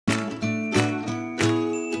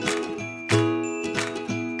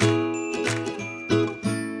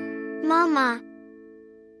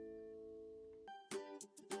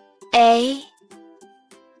A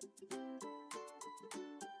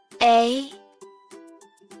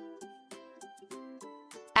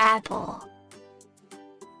apple.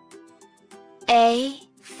 A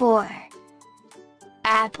for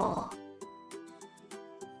apple.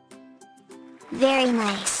 Very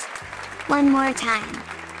nice. One more time.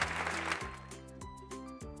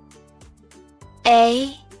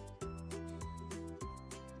 A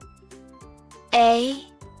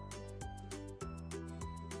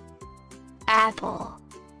apple.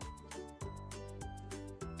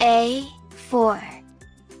 A for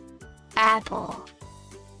apple.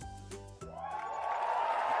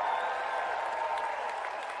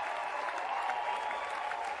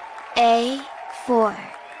 A for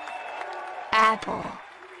apple.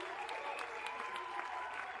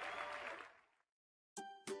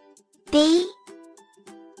 B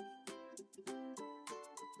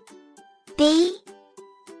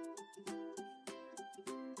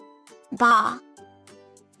ball.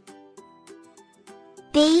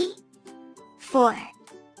 B for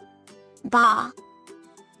ball.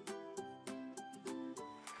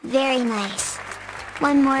 Very nice.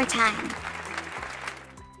 One more time.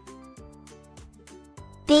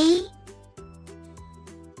 B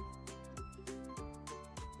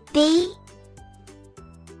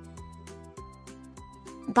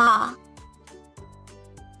ball.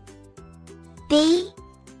 B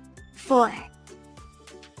for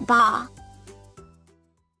ball.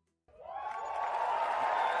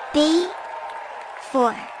 B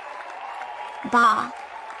for ball.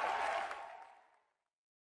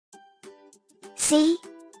 C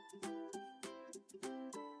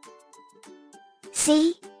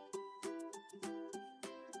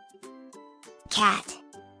cat.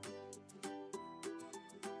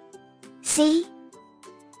 C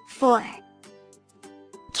for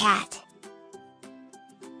cat.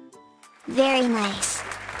 Very nice.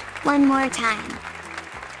 One more time.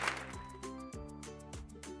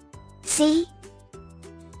 C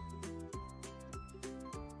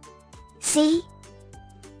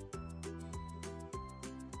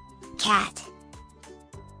cat.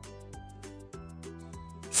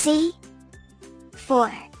 C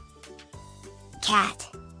for cat.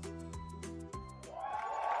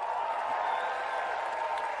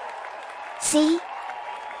 C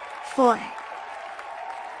for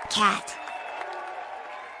cat.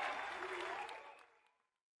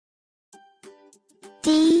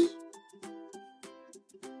 D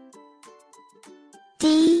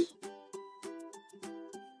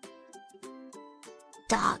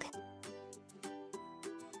dog.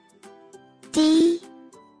 D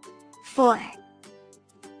for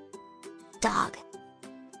dog.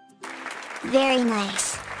 Very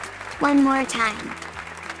nice. One more time.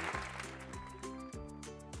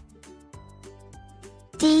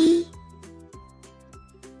 D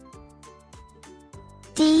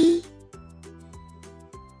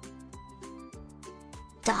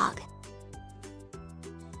dog.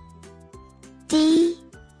 D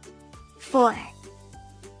for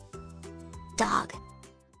dog.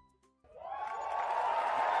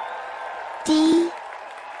 D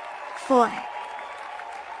for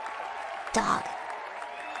dog.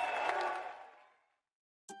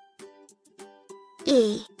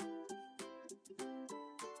 E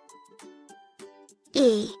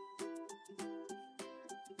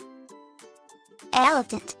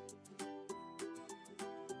elephant.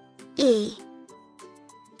 E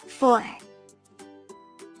for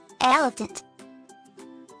elephant.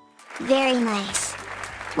 Very nice.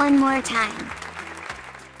 One more time.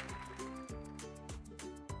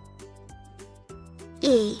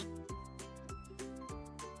 E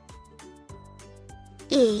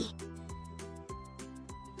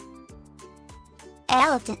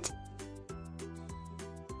elephant.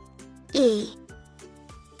 E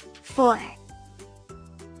for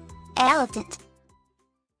elephant.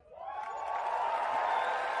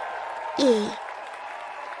 E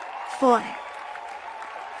for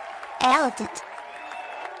elephant.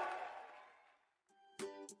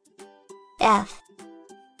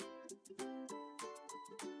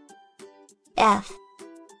 F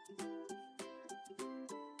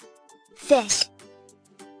fish.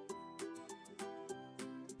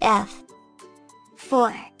 F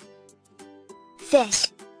for fish.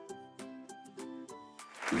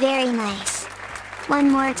 Very nice.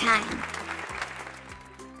 One more time.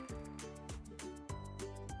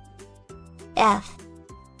 F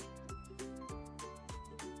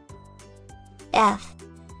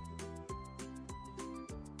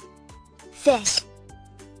fish.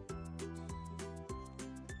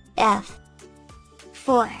 F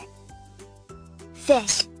for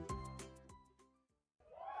fish.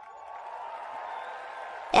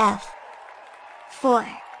 F. For.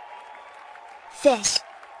 Fish.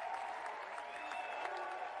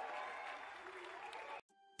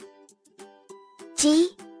 G.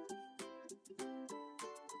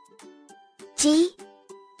 G.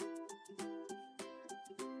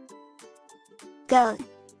 Goat.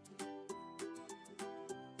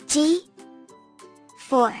 G.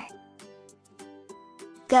 For.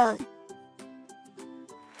 Goat.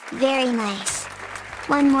 Very nice.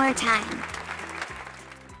 One more time.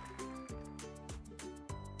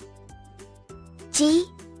 G.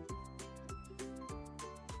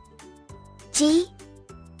 G.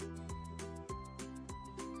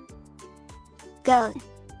 Goat.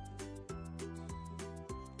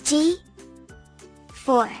 G.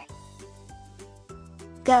 For.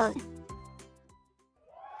 Goat.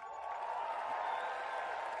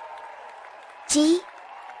 G.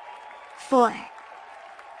 For.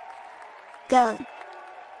 Goat.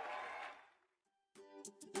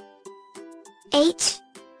 H.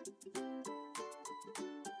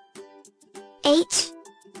 H.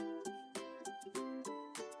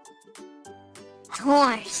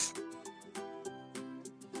 Horse.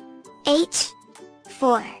 H.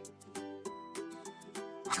 For.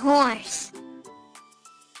 Horse.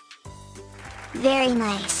 Very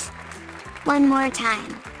nice. One more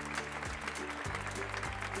time.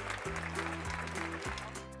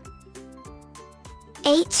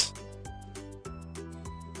 H.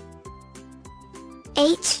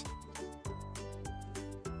 H.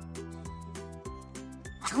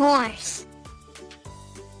 Horse.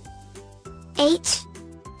 H.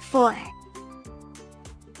 For.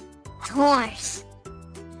 Horse.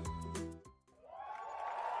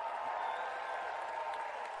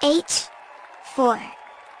 H. For.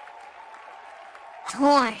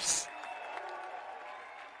 Horse.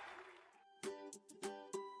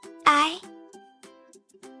 I.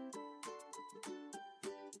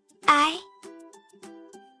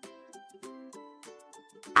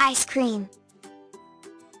 Ice cream.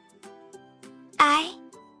 I.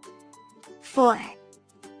 For.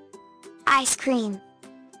 Ice cream.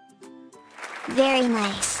 Very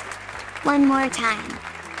nice. One more time.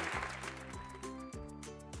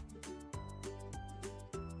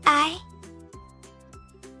 I.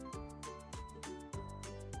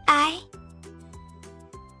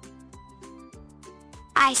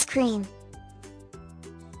 Ice cream.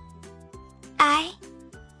 I.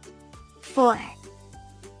 For.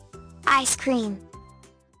 Ice cream.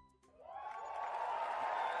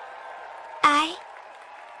 I.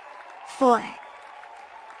 For.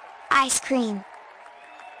 Ice cream.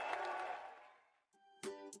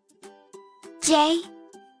 J.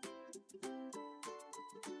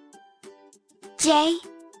 J.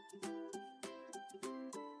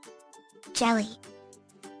 Jelly.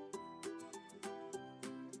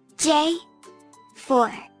 J.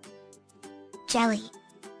 For. Jelly.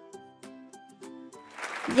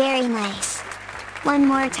 Very nice. One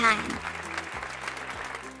more time.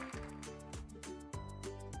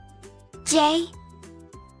 J.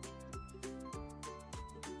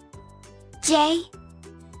 J.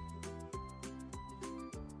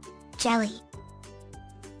 Jelly.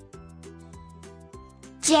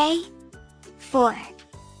 J. For.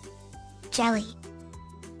 Jelly.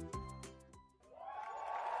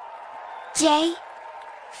 J.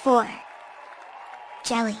 For.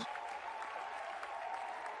 Jelly.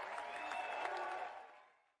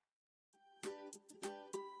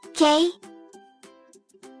 K.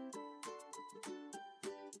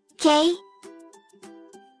 K.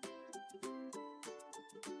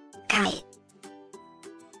 Kite.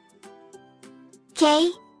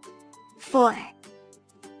 K. For.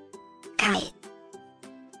 Kite.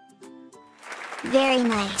 Very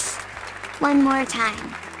nice. One more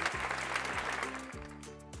time.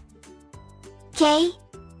 K.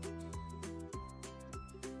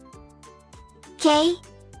 K.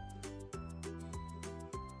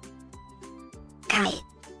 Kite.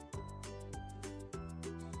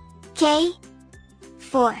 K.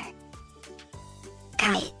 For.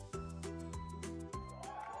 Kite.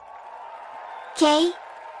 K.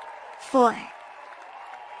 For.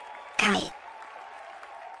 Kite.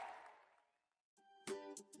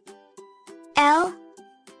 L.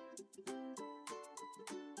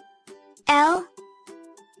 L.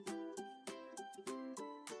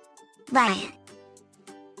 Lion.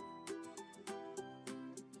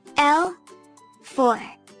 L. For.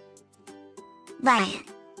 Lion.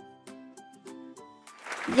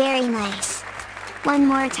 Very nice. One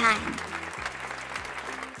more time.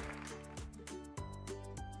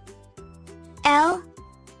 L.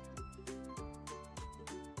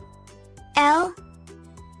 L.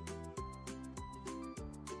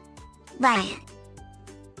 Lion.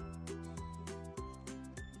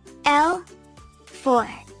 L for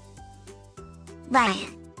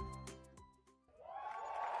lion.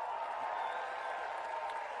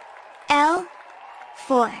 L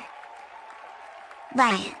for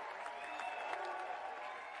lion.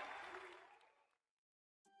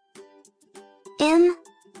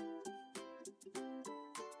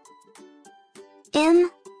 M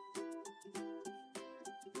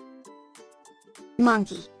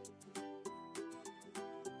monkey.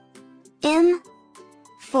 M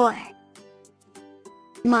for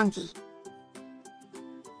monkey.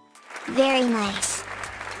 Very nice.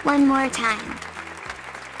 One more time.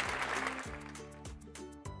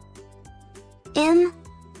 M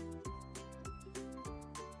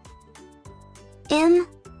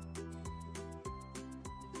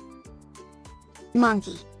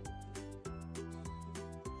monkey.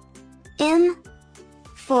 M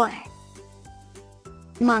for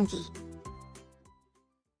monkey.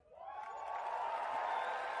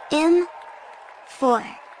 M for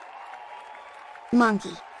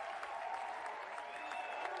monkey.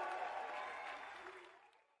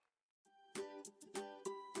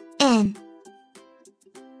 N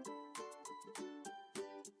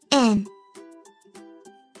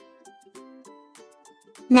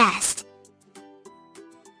nest.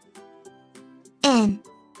 N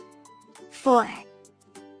for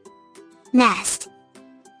nest.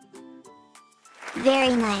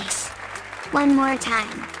 Very nice. One more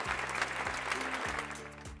time.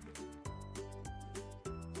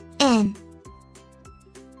 N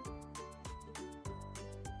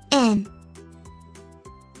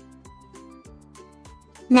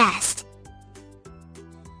nest.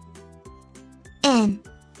 N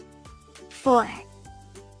for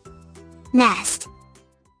nest.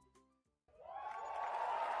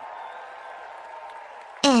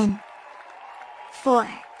 N for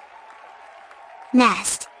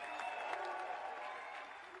nest.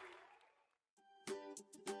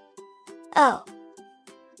 O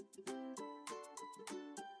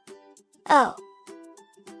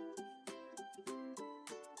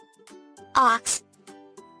ox.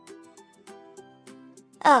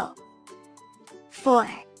 O for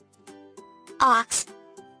ox.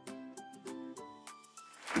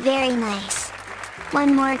 Very nice.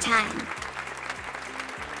 One more time.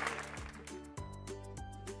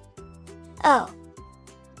 O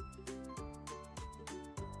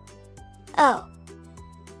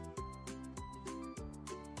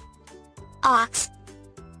ox.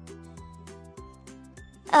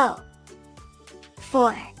 O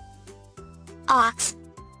for ox.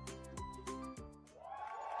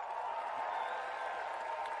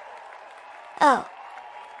 O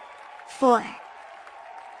for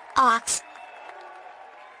ox.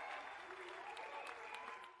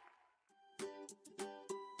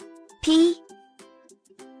 P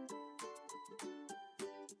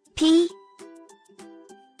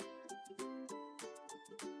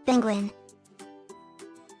penguin.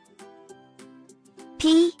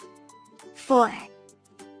 P for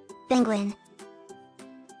penguin.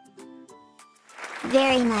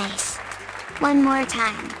 Very nice. One more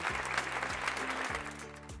time.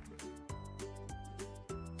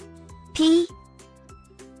 P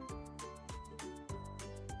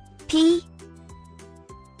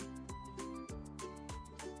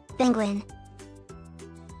penguin.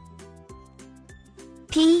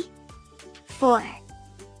 P for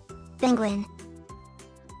penguin.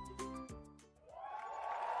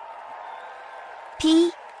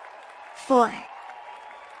 P for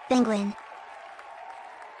penguin.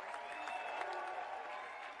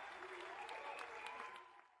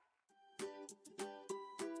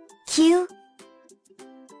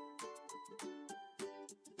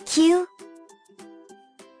 Q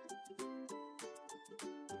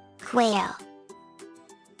quail.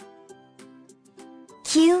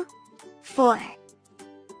 Q for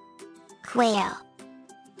quail.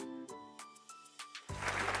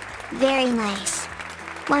 Very nice.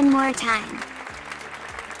 One more time.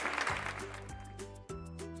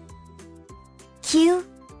 Q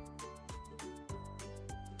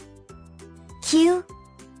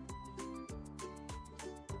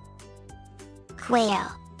quail.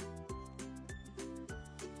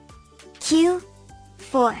 Q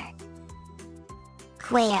for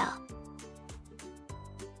quail.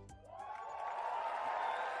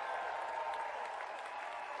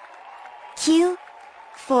 Q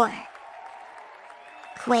for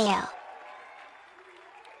quail.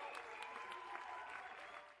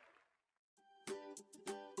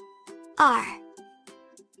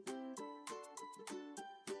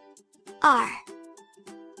 R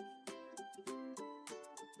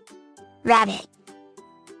rabbit.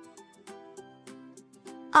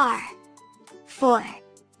 R for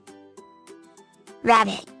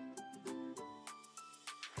Rabbit.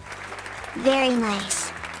 Very nice.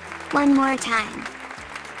 One more time.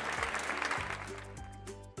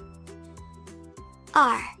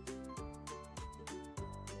 R.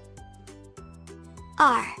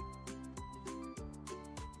 R.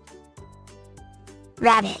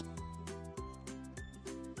 Rabbit.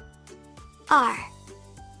 R.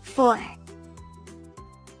 For.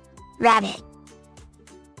 Rabbit.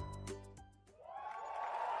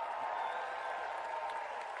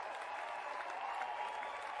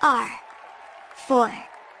 R. For.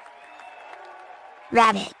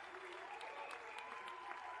 Rabbit.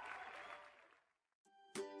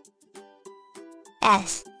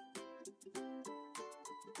 S.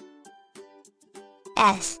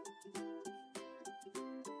 S.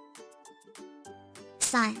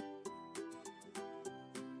 Sun.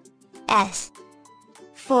 S.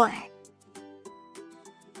 For.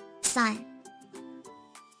 Sun.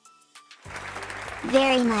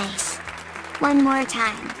 Very nice. One more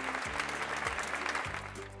time.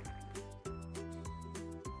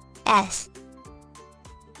 S.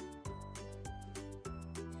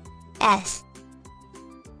 S.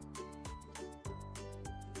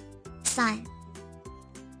 Sun.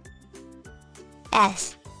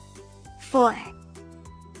 S. For.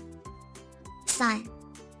 Sun.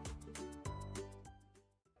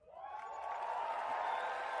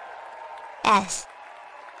 S.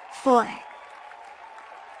 For.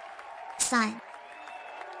 Sun.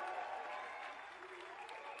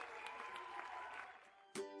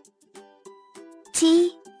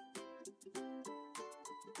 T.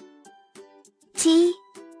 T.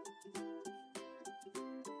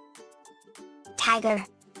 Tiger.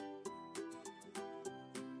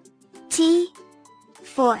 T.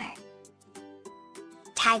 For.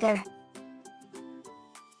 Tiger.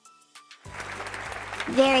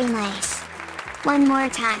 Very nice. One more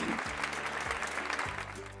time.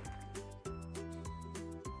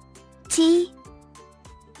 T.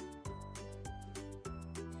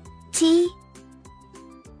 T.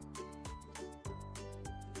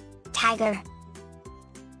 Tiger.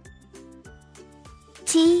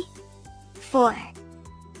 T. For.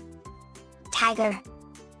 Tiger.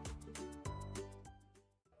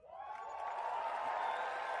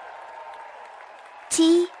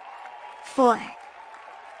 T. For.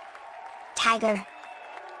 Tiger.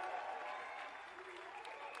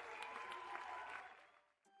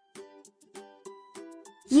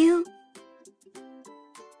 U.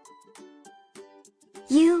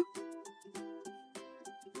 U.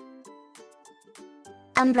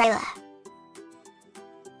 Umbrella.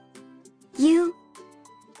 U.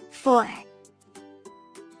 For.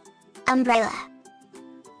 Umbrella.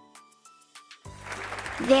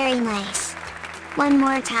 Very nice. One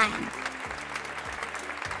more time.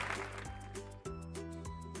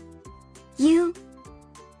 U.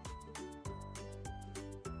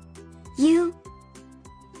 U.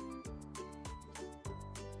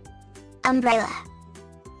 Umbrella.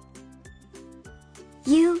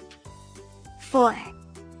 U. For.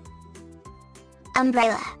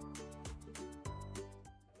 Umbrella.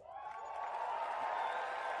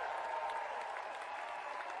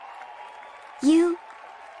 U.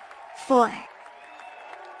 For.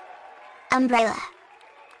 Umbrella.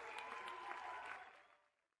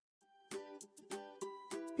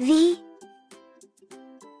 V.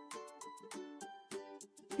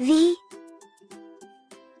 V.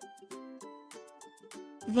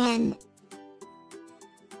 Then.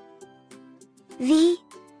 V.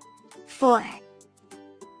 For.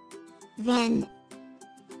 Then.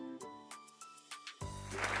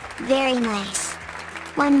 Very nice.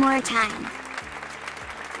 One more time.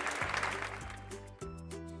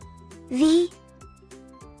 V.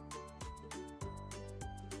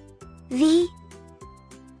 V.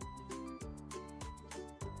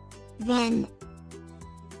 Then.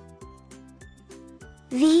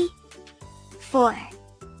 V. For.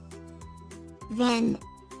 Then.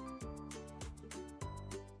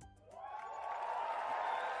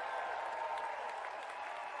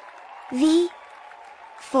 V.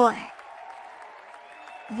 For.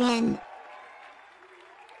 Then.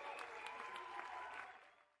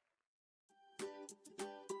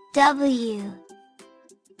 W.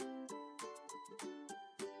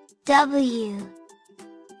 W.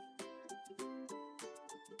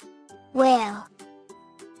 Whale.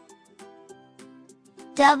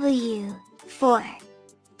 W. For.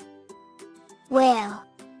 Whale.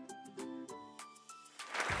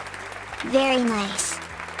 Very nice.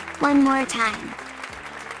 One more time.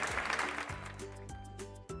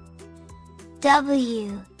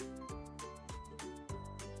 W.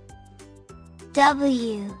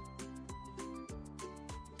 W.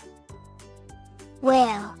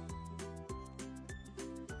 whale.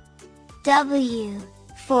 W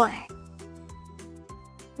for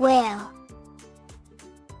whale.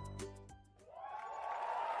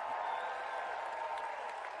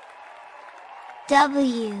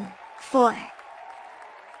 W for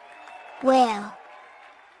whale.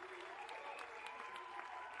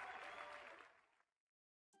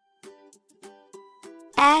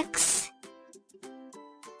 X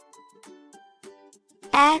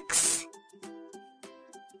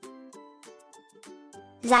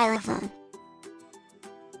xylophone.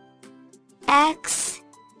 X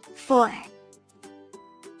for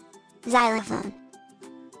xylophone.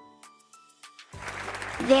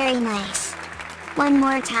 Very nice. One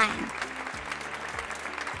more time.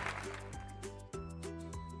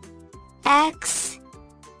 X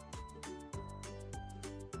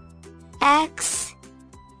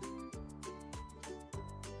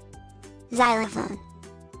xylophone.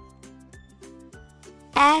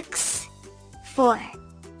 X for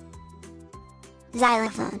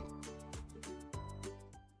xylophone.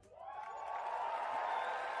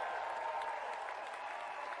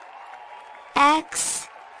 X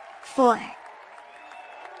for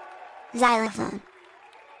xylophone.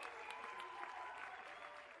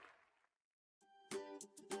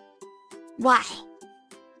 Y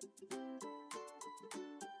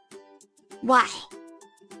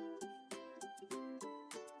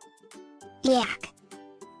yak.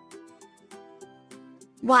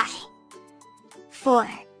 Y for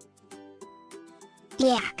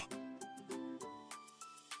yak.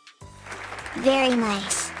 Very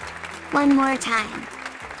nice. One more time.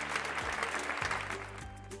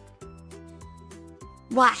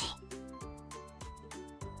 Y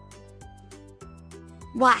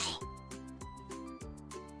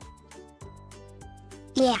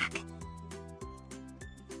yak.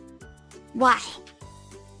 Y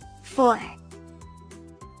for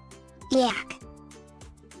yak.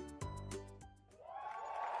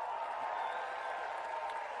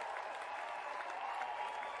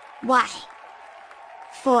 Y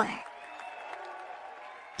for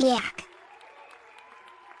yak.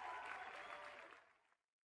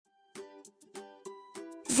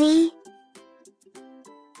 Z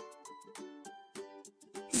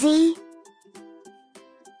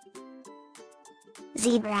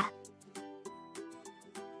zebra.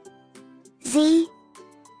 Z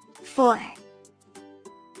for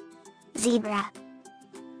zebra.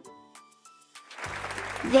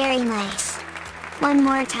 Very nice. One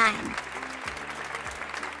more time.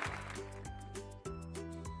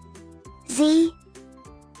 Z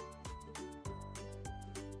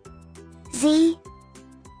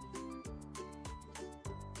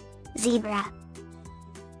zebra.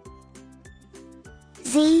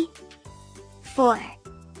 Z for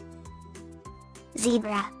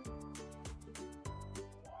zebra.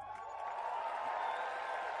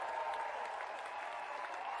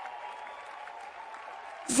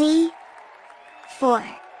 Z for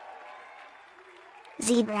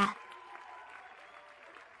zebra.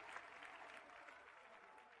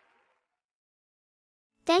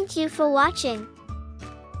 Thank you for watching.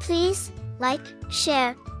 Please like,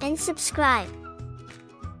 share, and subscribe.